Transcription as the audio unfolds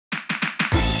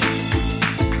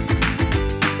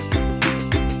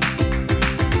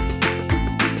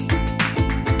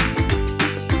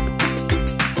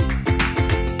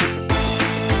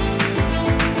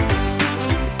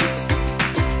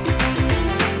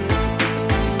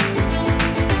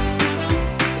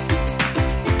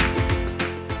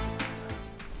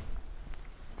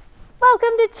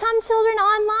Chum Children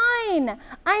Online.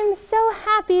 I'm so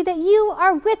happy that you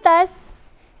are with us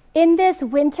in this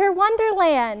winter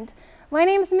wonderland. My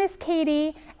name is Miss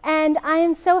Katie, and I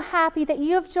am so happy that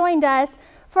you have joined us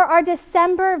for our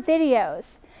December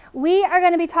videos. We are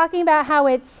going to be talking about how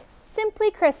it's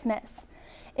simply Christmas.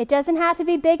 It doesn't have to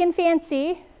be big and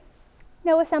fancy.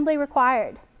 No assembly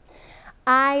required.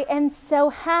 I am so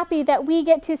happy that we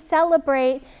get to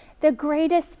celebrate the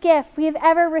greatest gift we've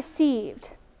ever received.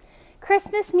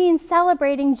 Christmas means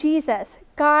celebrating Jesus,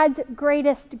 God's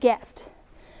greatest gift.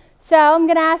 So I'm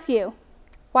going to ask you,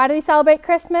 why do we celebrate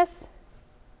Christmas?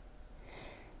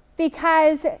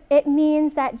 Because it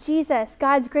means that Jesus,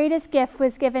 God's greatest gift,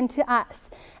 was given to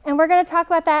us. And we're going to talk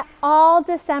about that all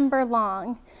December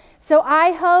long. So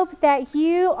I hope that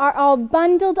you are all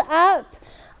bundled up.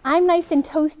 I'm nice and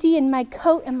toasty in my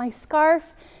coat and my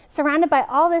scarf, surrounded by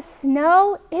all this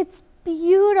snow. It's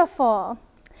beautiful.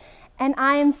 And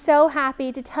I am so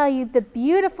happy to tell you the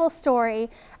beautiful story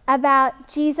about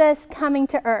Jesus coming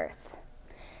to earth.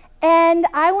 And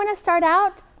I want to start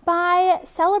out by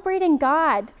celebrating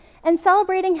God and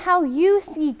celebrating how you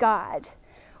see God.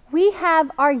 We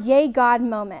have our Yay God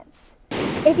moments.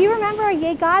 If you remember our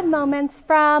Yay God moments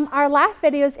from our last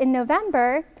videos in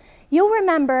November, you'll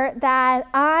remember that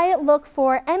I look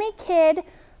for any kid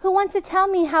who wants to tell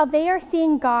me how they are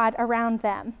seeing God around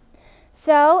them.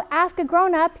 So ask a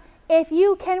grown-up if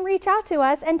you can reach out to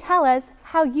us and tell us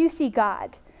how you see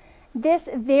God. This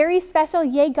very special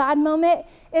Yay God moment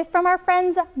is from our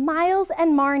friends Miles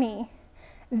and Marnie.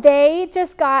 They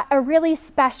just got a really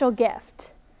special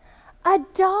gift. A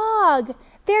dog!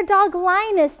 Their dog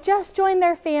Linus just joined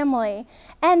their family,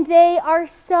 and they are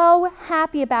so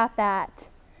happy about that.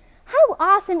 How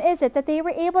awesome is it that they were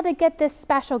able to get this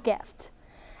special gift?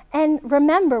 And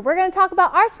remember, we're going to talk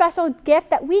about our special gift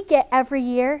that we get every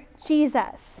year,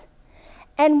 Jesus.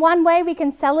 And one way we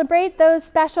can celebrate those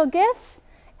special gifts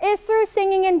is through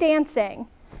singing and dancing.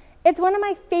 It's one of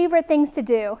my favorite things to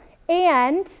do.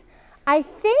 And I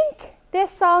think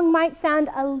this song might sound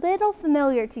a little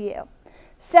familiar to you.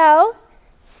 So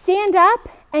stand up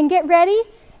and get ready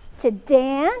to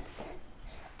dance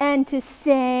and to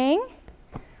sing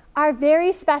our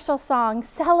very special song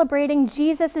celebrating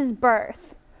Jesus'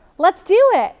 birth. Let's do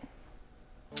it.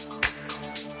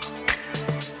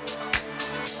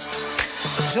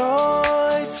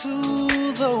 Joy to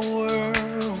the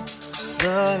world,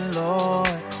 the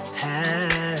Lord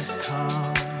has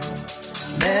come.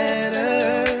 Let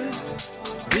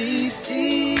earth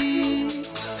receive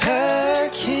her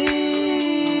King.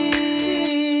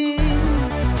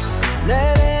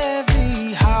 Let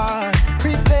every heart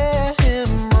prepare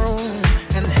him room,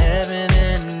 and heaven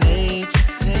and nature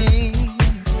sing,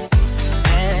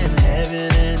 and heaven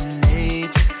and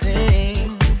nature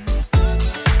sing,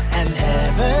 and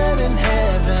heaven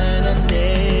and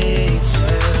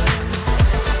nature.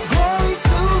 Glory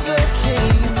to the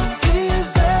King, he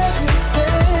is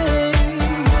everything.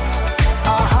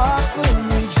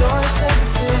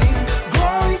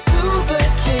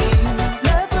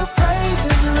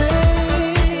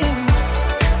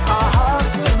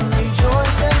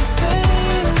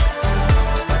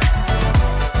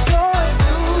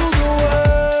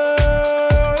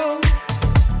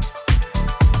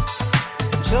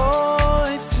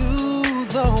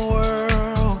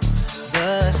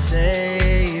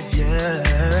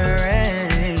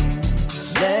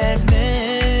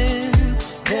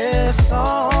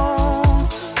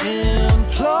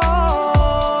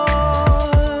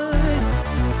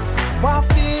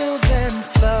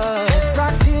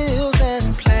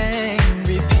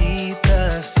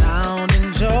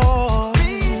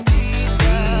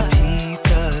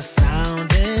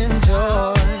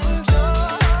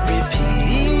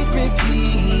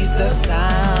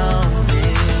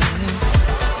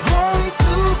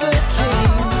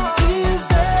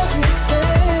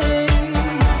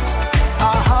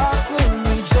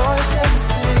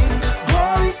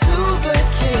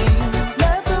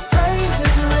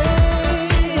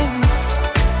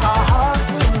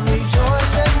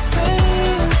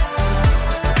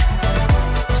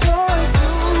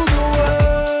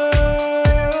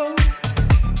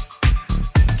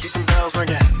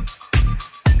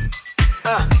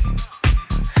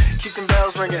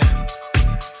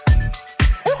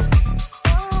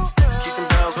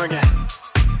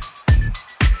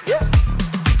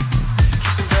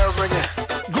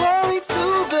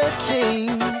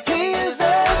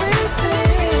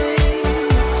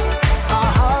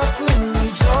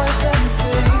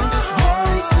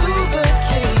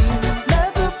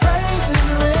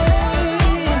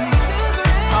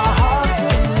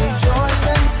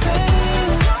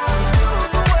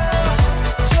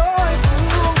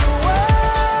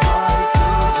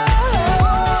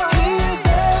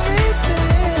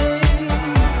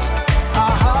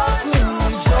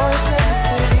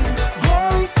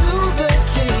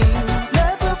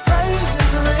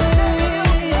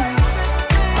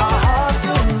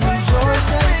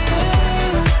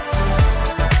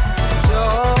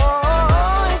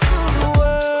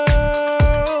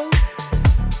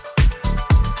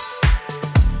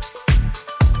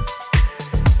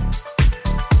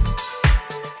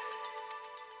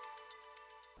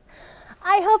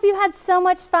 had so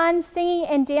much fun singing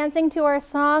and dancing to our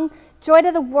song, Joy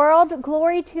to the World,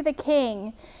 Glory to the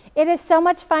King. It is so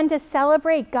much fun to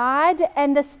celebrate God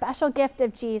and the special gift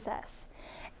of Jesus.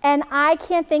 And I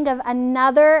can't think of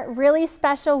another really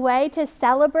special way to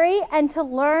celebrate and to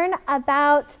learn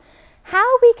about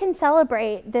how we can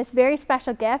celebrate this very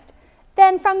special gift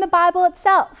than from the Bible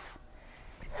itself.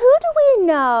 Who do we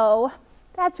know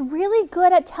that's really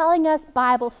good at telling us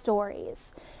Bible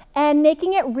stories and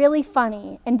making it really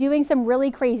funny and doing some really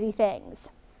crazy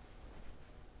things?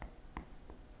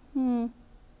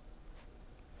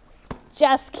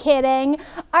 Just kidding.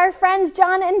 Our friends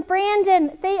John and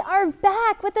Brandon, they are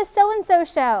back with the So-and-So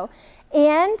Show.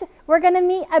 And we're going to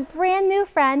meet a brand new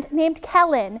friend named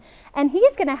Kellen, and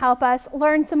he's going to help us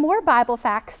learn some more Bible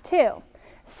facts too.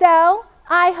 So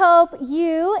I hope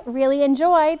you really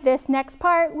enjoy this next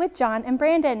part with John and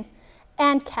Brandon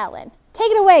and Kellen.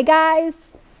 Take it away,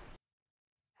 guys.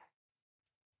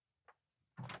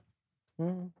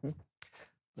 The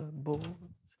boys.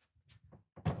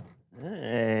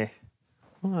 Hey,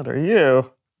 what are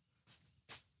you?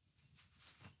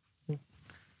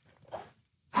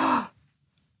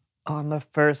 On the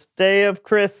first day of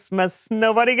Christmas,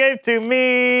 nobody gave to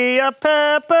me a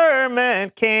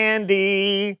peppermint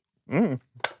candy. Let's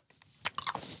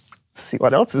see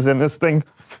what else is in this thing.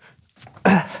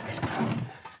 All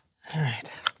right.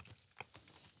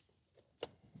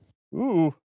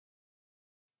 Ooh.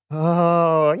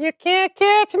 Oh, you can't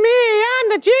catch me. I'm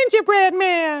the gingerbread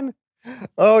man.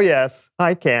 Oh, yes,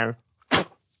 I can.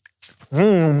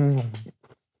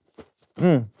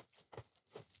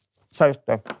 Tasty.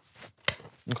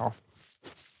 Okay.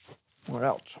 What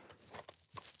else?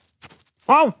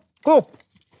 Oh, cool.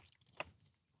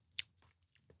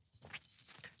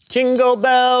 Jingle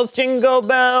bells, jingle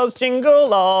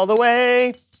all the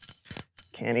way.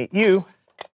 Can't eat you.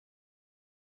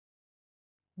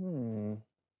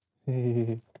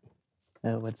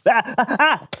 What's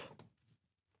that?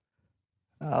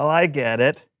 Oh, I get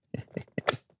it.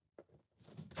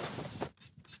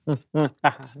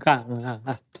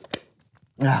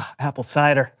 Apple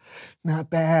cider. Not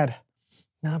bad.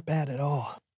 Not bad at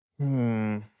all.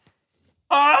 I'm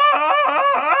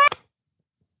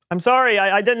sorry,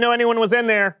 I didn't know anyone was in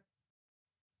there.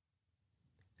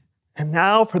 And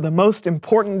now for the most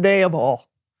important day of all.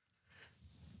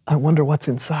 I wonder what's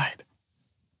inside.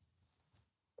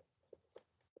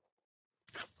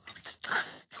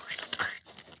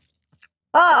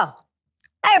 Oh,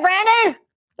 hey, Brandon!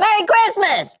 Merry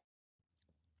Christmas!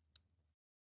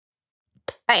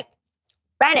 Hey,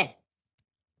 Brandon,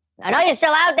 I know you're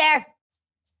still out there.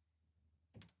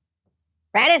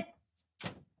 Brandon?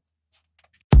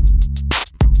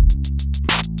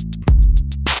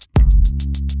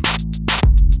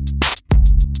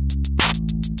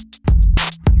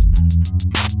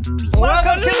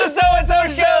 Welcome to the So-and-So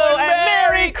Show, and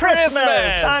Merry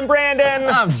Christmas! I'm Brandon.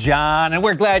 I'm John, and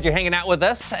we're glad you're hanging out with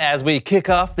us as we kick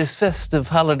off this festive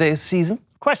holiday season.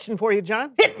 Question for you,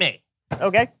 John. Hit me!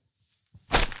 Okay.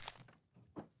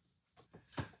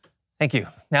 Thank you.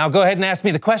 Now go ahead and ask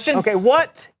me the question. Okay,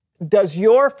 what does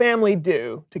your family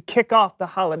do to kick off the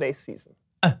holiday season?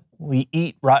 We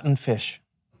eat rotten fish.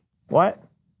 What?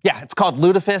 Yeah, it's called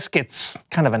lutefisk. It's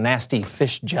kind of a nasty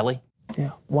fish jelly.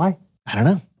 Yeah, why? I don't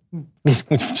know. We've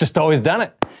just always done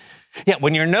it. Yeah,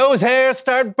 when your nose hairs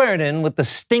start burning with the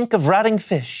stink of rotting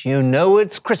fish, you know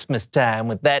it's Christmas time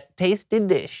with that tasty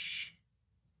dish.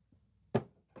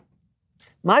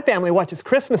 My family watches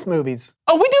Christmas movies.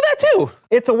 Oh, we do that too.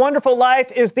 It's a Wonderful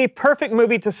Life is the perfect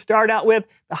movie to start out with.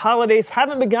 The holidays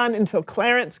haven't begun until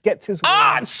Clarence gets his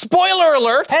wings. Spoiler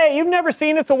alert! Hey, you've never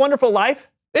seen It's a Wonderful Life?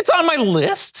 It's on my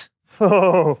list.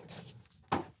 Oh.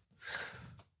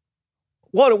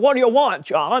 What do you want,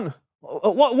 John?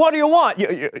 What do you want? You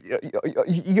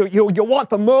want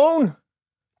the moon?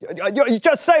 You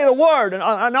just say the word, and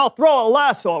I'll throw a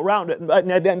lasso around it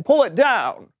and pull it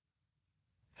down.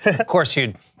 Of course,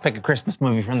 you'd pick a Christmas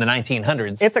movie from the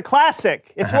 1900s. It's a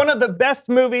classic. It's one of the best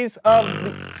movies of...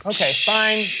 Okay,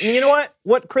 fine. And you know what?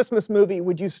 What Christmas movie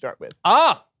would you start with?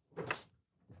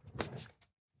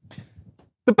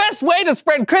 The best way to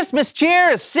spread Christmas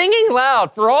cheer is singing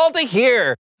loud for all to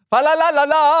hear. La la la la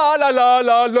la la la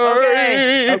la la.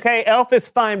 Okay, Elf is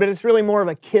fine, but it's really more of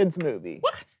a kid's movie.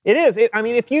 What? It is. I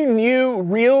mean, if you knew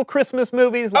real Christmas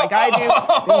movies like I do,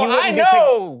 then you wouldn't I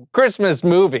know Christmas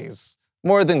movies.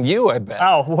 More than you, I bet.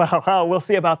 Oh, well, we'll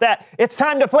see about that. It's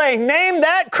time to play Name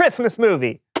That Christmas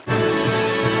Movie.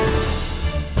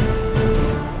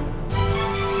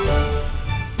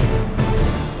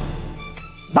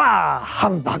 Bah,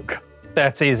 humbug.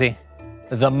 That's easy.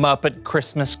 The Muppet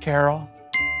Christmas Carol.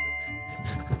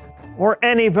 Or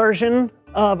any version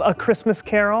of A Christmas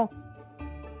Carol.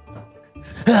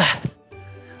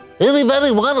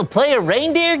 Anybody want to play a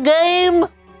reindeer game?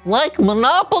 Like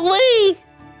Monopoly?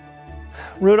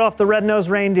 Rudolph the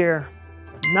Red-Nosed Reindeer.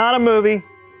 Not a movie,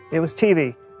 it was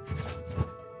TV.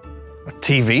 A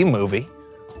TV movie?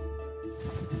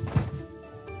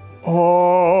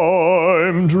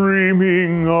 I'm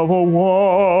dreaming of a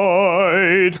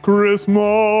white Christmas.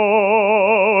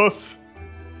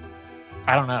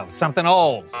 I don't know, something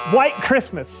old. White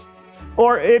Christmas.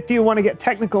 Or if you want to get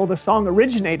technical, the song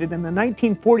originated in the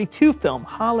 1942 film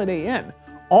Holiday Inn.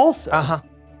 Also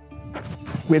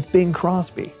with Bing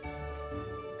Crosby.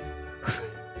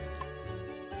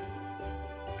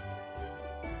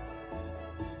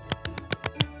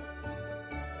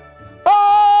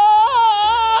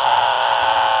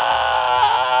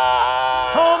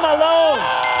 Home Alone.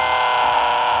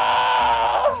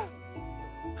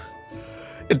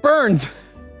 It burns.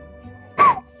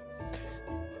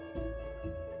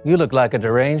 You look like a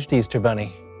deranged Easter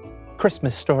bunny.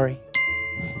 Christmas Story.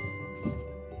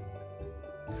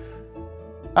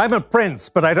 I'm a prince,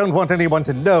 but I don't want anyone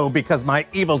to know because my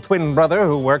evil twin brother,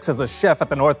 who works as a chef at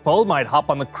the North Pole, might hop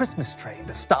on the Christmas train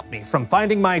to stop me from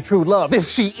finding my true love, if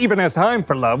she even has time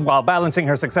for love, while balancing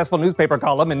her successful newspaper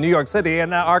column in New York City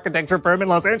and an architecture firm in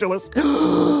Los Angeles.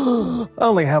 I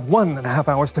only have 1.5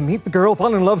 hours to meet the girl,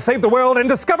 fall in love, save the world, and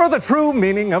discover the true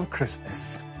meaning of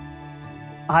Christmas.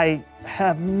 I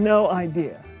have no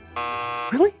idea.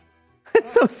 Really?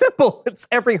 It's so simple. It's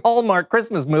every Hallmark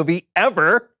Christmas movie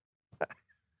ever.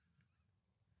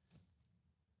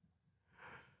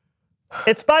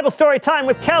 It's Bible story time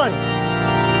with Kellen.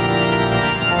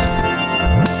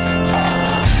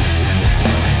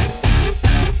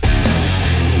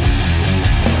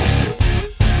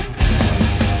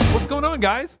 What's going on,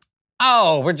 guys?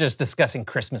 Oh, we're just discussing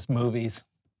Christmas movies.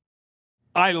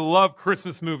 I love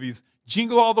Christmas movies.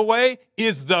 Jingle All the Way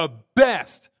is the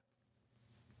best.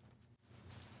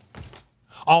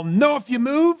 I'll know if you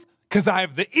move because I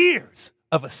have the ears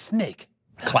of a snake.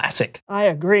 Classic. I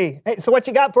agree. Hey, so what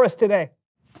you got for us today?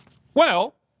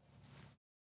 Well,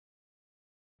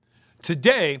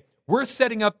 today we're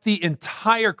setting up the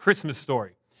entire Christmas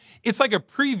story. It's like a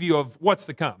preview of what's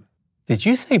to come. Did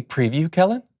you say preview,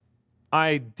 Kellen?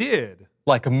 I did.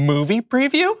 Like a movie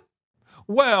preview?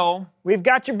 Well, We've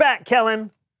got your back,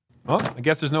 Kellen. well, I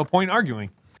guess there's no point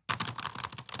arguing.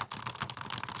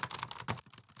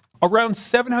 Around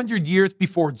 700 years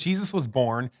before Jesus was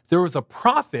born, there was a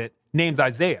prophet named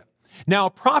Isaiah. Now, a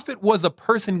prophet was a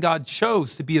person God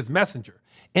chose to be his messenger,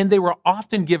 and they were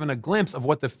often given a glimpse of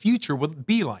what the future would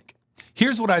be like.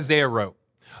 Here's what Isaiah wrote.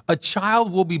 A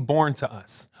child will be born to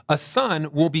us. A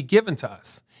son will be given to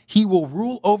us. He will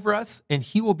rule over us, and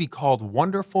he will be called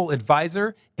Wonderful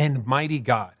Advisor and Mighty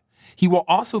God. He will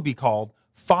also be called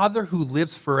Father who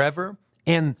lives forever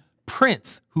and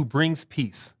Prince who brings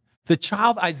peace. The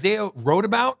child Isaiah wrote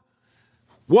about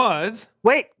was...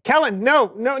 Wait, Kellen,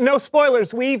 no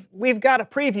spoilers. We've got a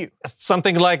preview.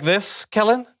 Something like this,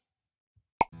 Kellen?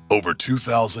 Over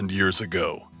 2,000 years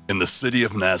ago, in the city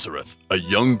of Nazareth, a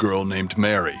young girl named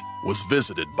Mary was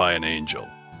visited by an angel.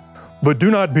 But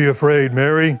do not be afraid,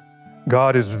 Mary.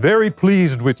 God is very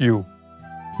pleased with you.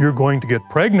 You're going to get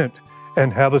pregnant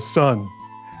and have a son.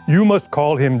 You must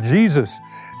call him Jesus,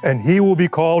 and he will be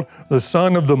called the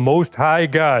Son of the Most High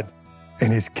God,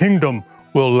 and his kingdom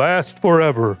will last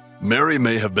forever. Mary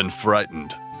may have been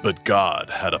frightened, but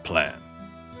God had a plan.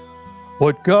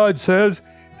 What God says,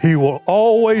 he will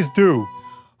always do.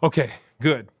 Okay,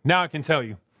 good. Now I can tell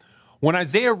you. When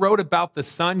Isaiah wrote about the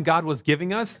son God was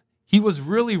giving us, he was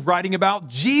really writing about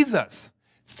Jesus.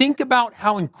 Think about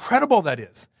how incredible that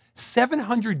is.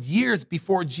 700 years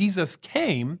before Jesus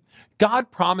came,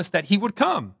 God promised that he would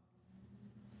come.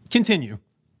 Continue.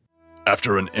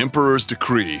 After an emperor's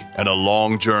decree and a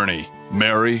long journey,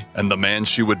 Mary and the man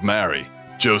she would marry,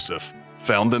 Joseph,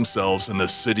 found themselves in the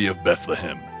city of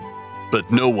Bethlehem. But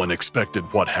no one expected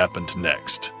what happened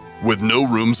next. With no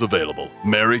rooms available,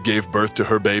 Mary gave birth to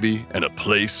her baby in a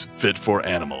place fit for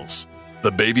animals.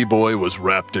 The baby boy was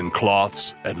wrapped in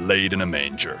cloths and laid in a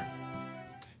manger.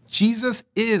 Jesus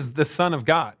is the Son of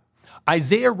God.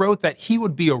 Isaiah wrote that he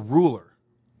would be a ruler,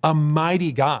 a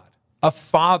mighty God, a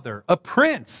father, a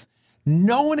prince.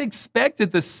 No one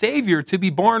expected the Savior to be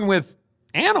born with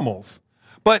animals.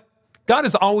 But God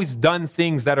has always done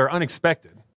things that are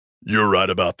unexpected. You're right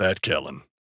about that, Kellen.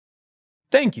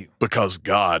 Thank you. Because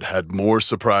God had more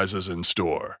surprises in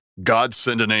store. God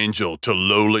sent an angel to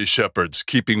lowly shepherds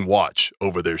keeping watch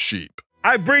over their sheep.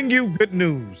 I bring you good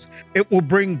news. It will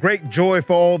bring great joy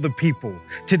for all the people.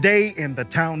 Today in the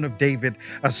town of David,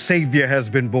 a Savior has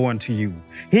been born to you.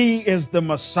 He is the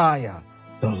Messiah,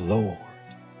 the Lord.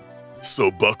 So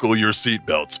buckle your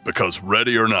seatbelts because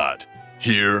ready or not,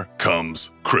 here comes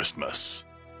Christmas.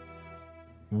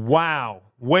 Wow.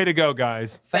 Way to go,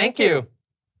 guys. Thank you.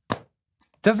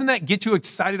 Doesn't that get you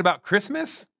excited about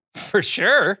Christmas? For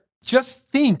sure. Just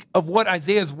think of what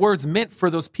Isaiah's words meant for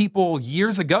those people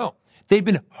years ago. They'd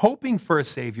been hoping for a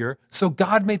Savior, so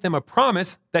God made them a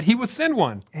promise that he would send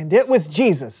one. And it was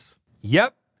Jesus.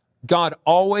 Yep, God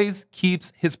always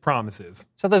keeps his promises.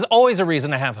 So there's always a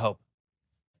reason to have hope.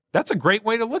 That's a great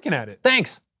way to looking at it.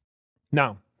 Thanks.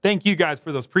 Now, thank you guys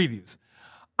for those previews.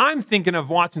 I'm thinking of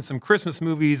watching some Christmas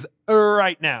movies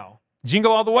right now.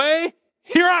 Jingle all the way,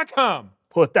 here I come.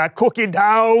 Put that cookie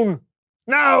down.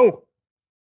 Now.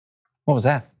 What was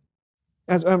that?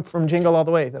 As from Jingle All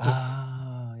the Way. That was...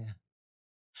 Oh, yeah.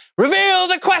 Reveal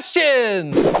the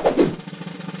question!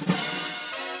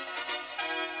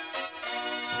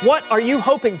 What are you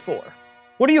hoping for?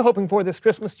 What are you hoping for this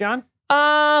Christmas, John?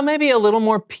 Maybe a little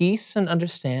more peace and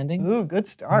understanding. Ooh, good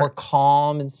start. More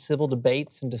calm and civil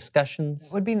debates and discussions.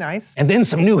 That would be nice. And then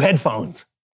some new headphones.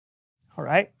 All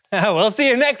right. We'll see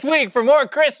you next week for more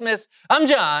Christmas. I'm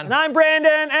John. And I'm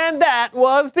Brandon, and that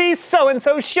was the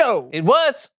So-and-So Show. It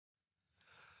was.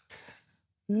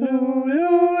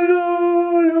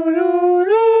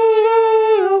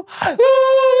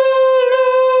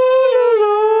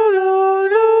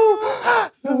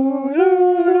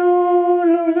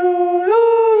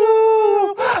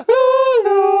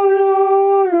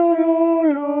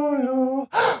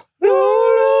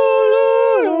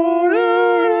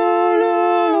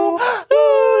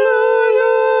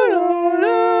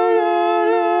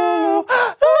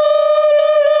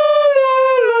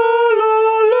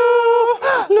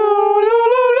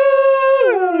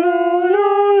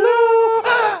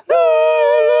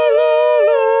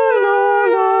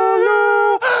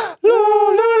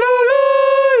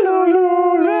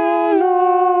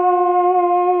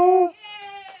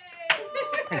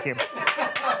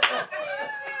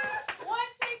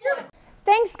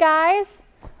 Thanks, guys.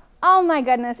 Oh my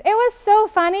goodness. It was so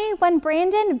funny when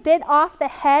Brandon bit off the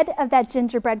head of that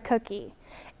gingerbread cookie.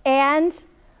 And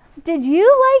did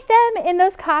you like them in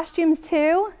those costumes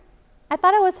too? I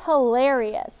thought it was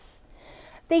hilarious.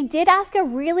 They did ask a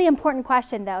really important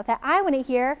question though that I want to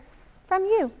hear from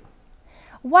you.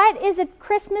 What is a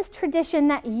Christmas tradition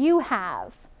that you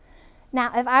have?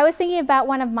 Now, if I was thinking about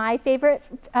one of my favorite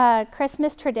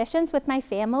Christmas traditions with my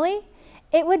family,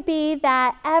 it would be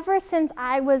that ever since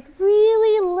I was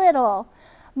really little,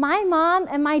 my mom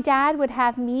and my dad would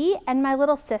have me and my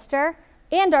little sister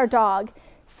and our dog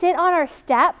sit on our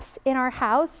steps in our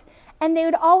house, and they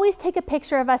would always take a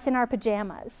picture of us in our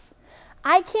pajamas.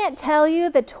 I can't tell you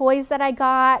the toys that I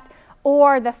got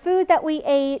or the food that we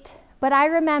ate, but I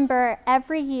remember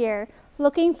every year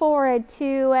looking forward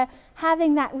to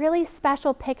having that really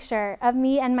special picture of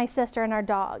me and my sister and our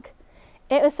dog.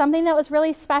 It was something that was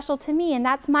really special to me, and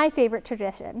that's my favorite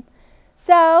tradition.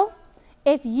 So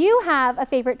if you have a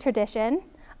favorite tradition,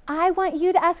 I want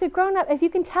you to ask a grown-up if you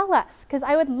can tell us, because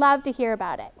I would love to hear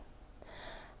about it.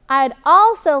 I'd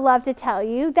also love to tell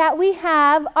you that we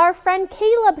have our friend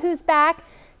Caleb who's back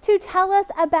to tell us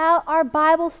about our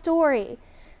Bible story.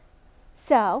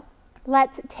 So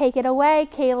let's take it away,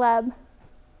 Caleb.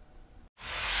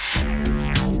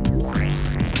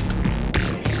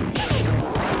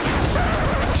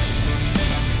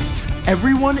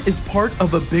 Everyone is part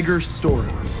of a bigger story.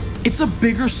 It's a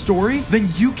bigger story than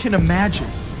you can imagine.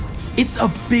 It's a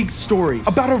big story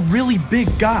about a really big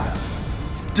God.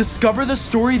 Discover the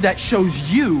story that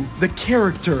shows you the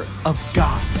character of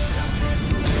God.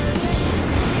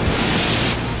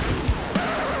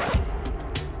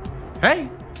 Hey,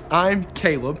 I'm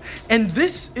Caleb, and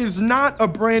this is not a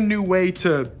brand new way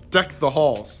to deck the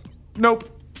halls. Nope.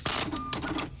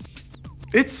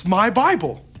 It's my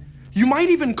Bible. You might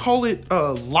even call it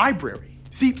a library.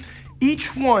 See,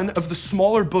 each one of the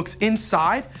smaller books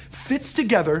inside fits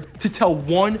together to tell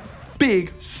one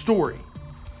big story.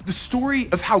 The story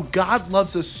of how God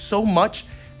loves us so much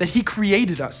that he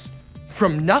created us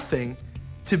from nothing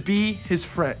to be his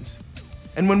friends.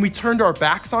 And when we turned our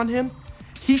backs on him,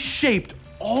 he shaped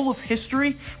all of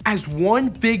history as one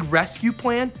big rescue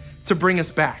plan to bring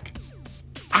us back.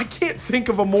 I can't think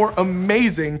of a more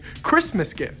amazing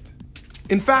Christmas gift.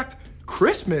 In fact,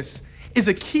 Christmas is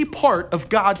a key part of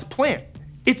God's plan.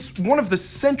 It's one of the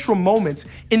central moments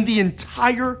in the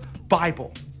entire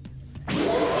Bible.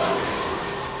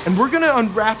 And we're gonna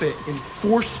unwrap it in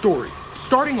 4 stories,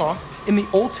 starting off in the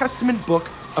Old Testament book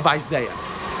of Isaiah.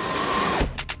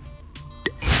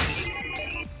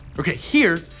 Okay,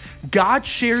 here, God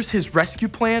shares his rescue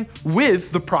plan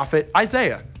with the prophet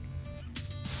Isaiah.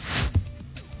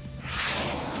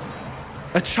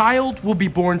 A child will be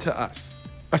born to us.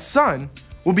 A son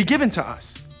will be given to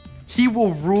us. He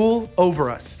will rule over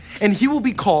us, and he will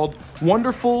be called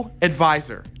Wonderful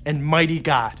Advisor and Mighty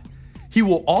God. He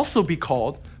will also be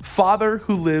called Father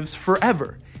who lives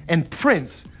forever and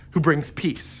Prince who brings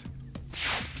peace.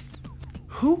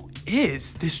 Who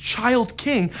is this child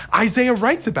king Isaiah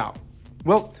writes about?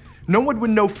 Well, no one would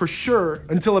know for sure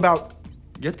until about,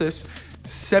 get this,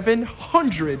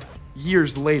 700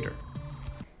 years later.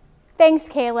 Thanks,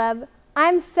 Caleb.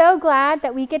 I'm so glad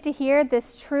that we get to hear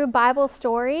this true Bible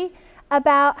story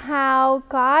about how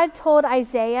God told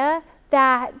Isaiah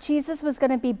that Jesus was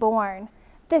going to be born.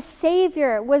 The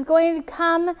Savior was going to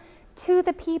come to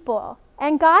the people,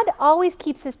 and God always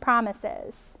keeps his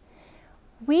promises.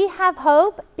 We have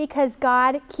hope because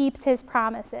God keeps his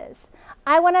promises.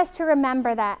 I want us to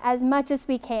remember that as much as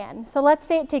we can. So let's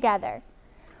say it together.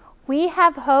 We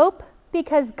have hope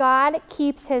because God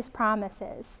keeps his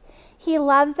promises. He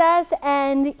loves us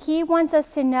and he wants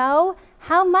us to know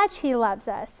how much he loves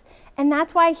us. And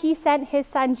that's why he sent his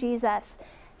son Jesus,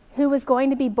 who was going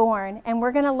to be born. And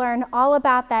we're going to learn all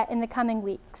about that in the coming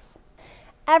weeks.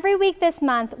 Every week this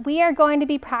month, we are going to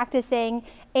be practicing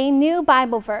a new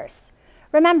Bible verse.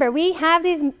 Remember, we have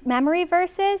these memory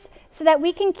verses so that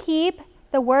we can keep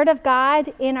the Word of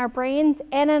God in our brains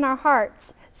and in our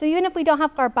hearts. So even if we don't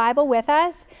have our Bible with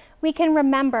us, we can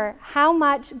remember how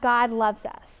much God loves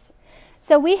us.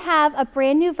 So we have a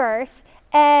brand new verse,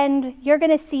 and you're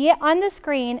going to see it on the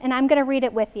screen, and I'm going to read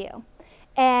it with you.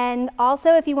 And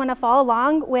also, if you want to follow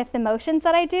along with the motions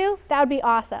that I do, that would be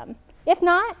awesome. If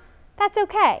not, that's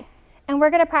okay. And we're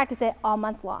going to practice it all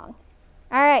month long.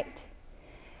 All right.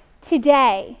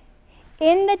 Today,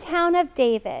 in the town of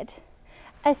David,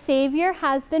 a Savior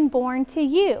has been born to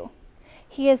you.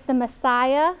 He is the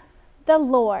Messiah, the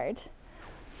Lord.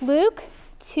 Luke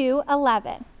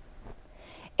 2:11.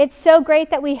 It's so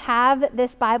great that we have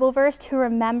this Bible verse to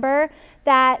remember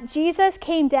that Jesus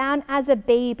came down as a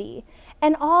baby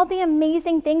and all the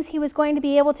amazing things he was going to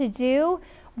be able to do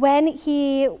when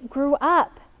he grew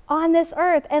up on this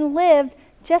earth and lived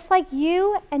just like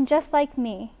you and just like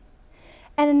me.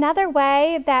 And another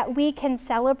way that we can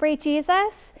celebrate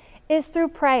Jesus is through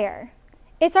prayer.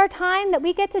 It's our time that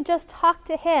we get to just talk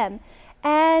to him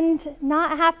and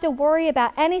not have to worry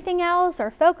about anything else or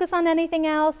focus on anything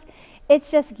else. It's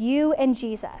just you and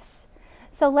Jesus.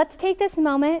 So let's take this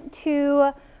moment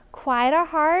to quiet our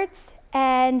hearts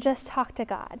and just talk to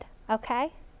God,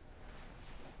 okay?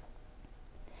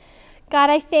 God,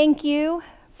 I thank you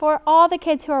for all the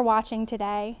kids who are watching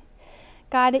today.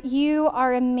 God, you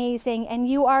are amazing and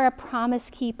you are a promise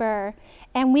keeper,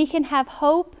 and we can have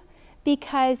hope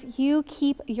because you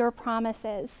keep your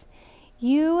promises.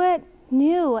 You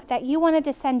knew that you wanted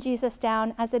to send Jesus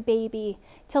down as a baby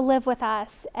to live with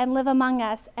us and live among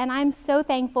us, and I'm so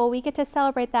thankful we get to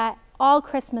celebrate that all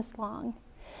Christmas long.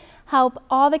 Help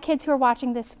all the kids who are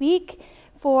watching this week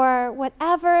for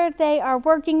whatever they are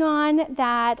working on,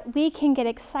 that we can get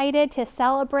excited to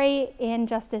celebrate in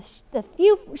just a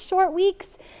few short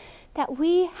weeks that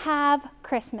we have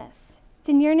Christmas. It's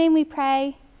in your name we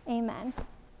pray, amen.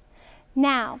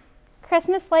 Now,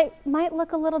 Christmas light might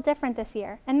look a little different this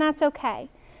year, and that's okay,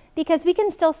 because we can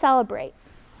still celebrate.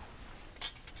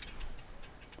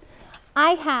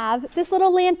 I have this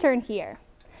little lantern here.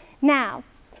 Now,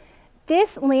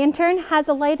 this lantern has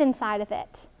a light inside of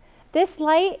it. This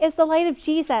light is the light of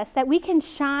Jesus that we can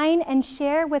shine and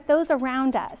share with those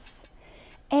around us.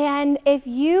 And if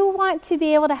you want to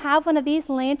be able to have one of these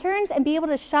lanterns and be able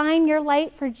to shine your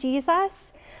light for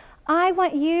Jesus, I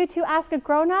want you to ask a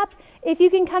grown-up if you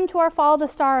can come to our Follow the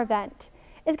Star event.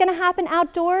 It's going to happen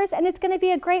outdoors, and it's going to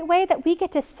be a great way that we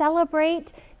get to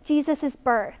celebrate Jesus'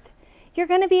 birth. You're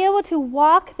going to be able to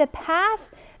walk the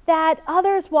path that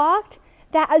others walked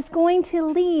that is going to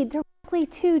lead directly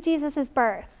to Jesus'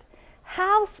 birth.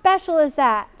 How special is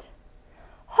that?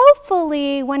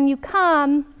 Hopefully, when you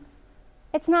come,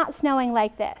 it's not snowing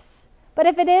like this. But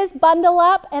if it is, bundle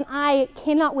up, and I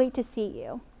cannot wait to see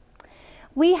you.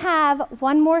 We have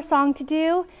one more song to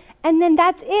do, and then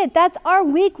that's it. That's our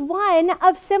week 1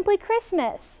 of Simply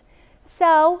Christmas.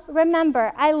 So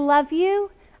remember, I love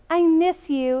you, I miss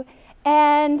you,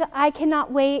 and I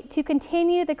cannot wait to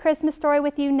continue the Christmas story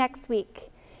with you next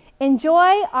week.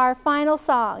 Enjoy our final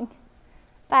song.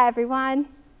 Bye, everyone.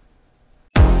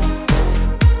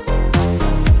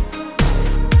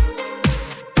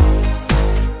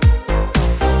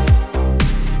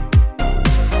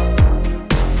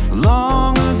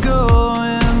 Long ago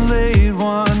and late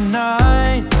one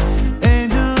night,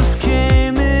 angels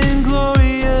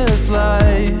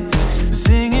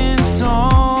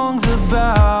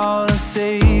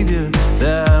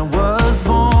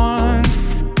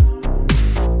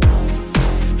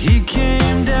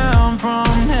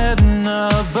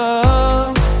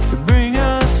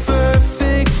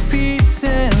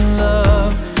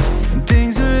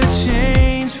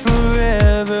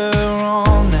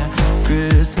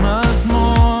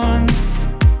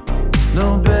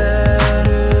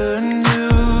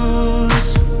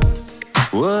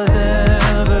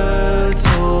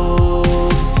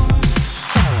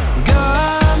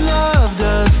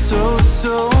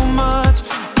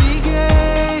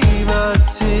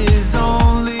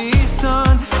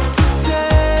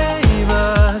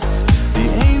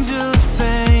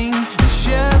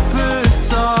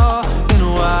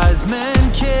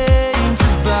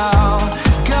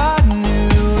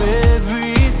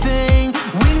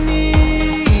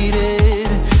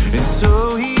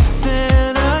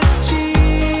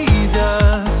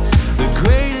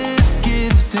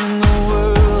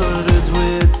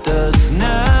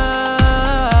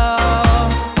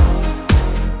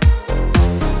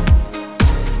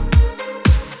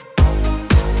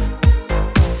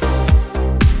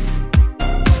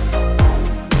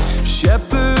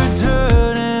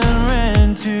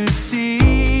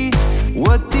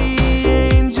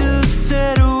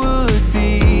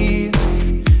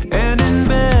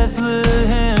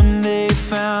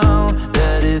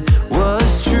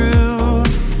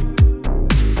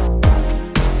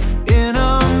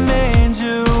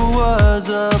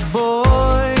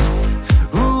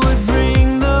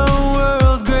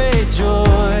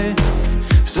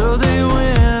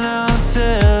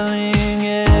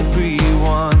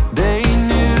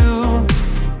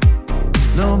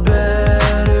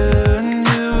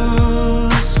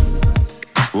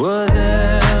was